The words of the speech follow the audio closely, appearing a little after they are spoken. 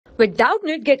With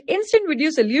Doubtnut, get instant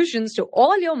video solutions to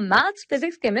all your maths,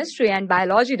 physics, chemistry, and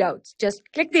biology doubts. Just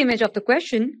click the image of the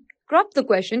question, crop the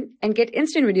question, and get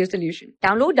instant video solution.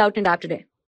 Download Doubtnut app today.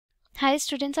 Hi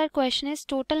students, our question is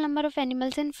total number of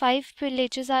animals in 5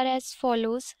 villages are as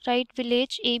follows. Write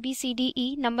village A, B, C, D,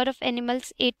 E. Number of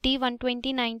animals 80,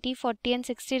 120, 90, 40 and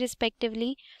 60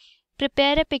 respectively.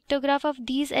 Prepare a pictograph of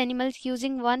these animals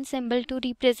using one symbol to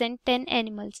represent 10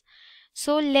 animals.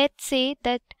 So let's say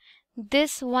that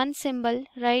this one symbol,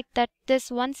 right,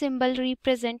 this one symbol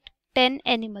represent 10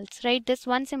 animals, right? This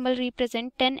one symbol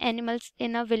represent 10 animals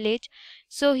in a village.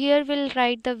 So here we'll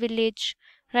write the village,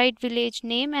 right, village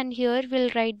name, and here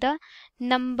we'll write the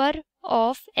number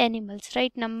of animals,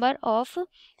 right, number of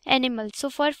animals. So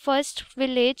for first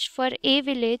village, for A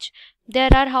village,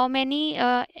 there are how many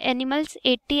animals?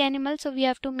 80 animals. So we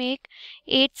have to make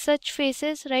 8 such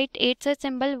faces, right, 8 such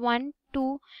symbol, 1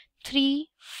 2 3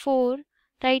 4,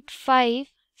 right, 5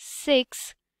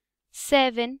 6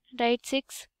 7, right,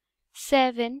 6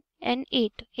 7 and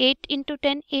 8. 8 into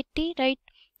 10, 80, right?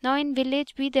 Now in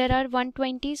village B there are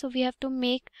 120, so we have to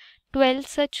make 12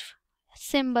 such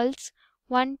symbols,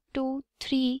 1 2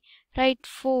 3, right,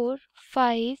 4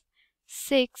 5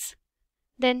 6,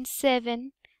 then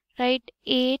 7, right,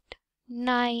 8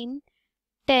 9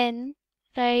 10,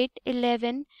 right,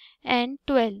 11 and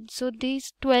 12. So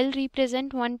these 12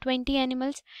 represent 120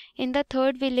 animals. In the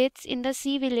third village, in the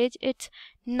C village, it's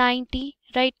 90,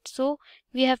 right? So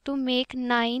we have to make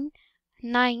 9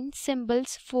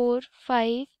 symbols, 4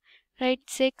 5, right,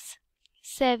 6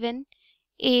 7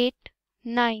 8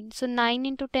 9. So 9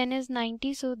 into 10 is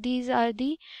 90. So these are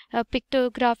the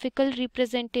pictographical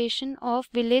representation of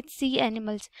village C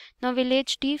animals. Now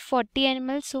village D, 40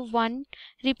 animals. So 1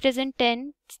 represent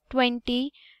 10,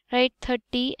 20, right,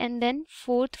 30 and then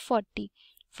 4th 40.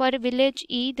 For village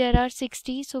E there are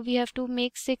 60. So we have to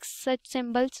make 6 such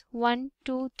symbols, 1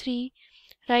 2 3,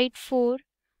 right, 4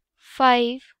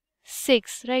 5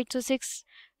 6, right. So 6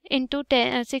 into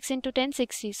 10, 6 into 10,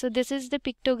 60. So this is the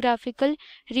pictographical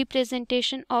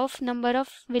representation of number of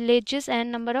villages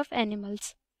and number of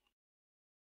animals.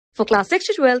 For class 6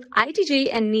 to 12, IIT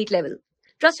JEE and NEET level.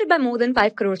 Trusted by more than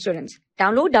 5 crore students.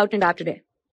 Download Doubtnut app today.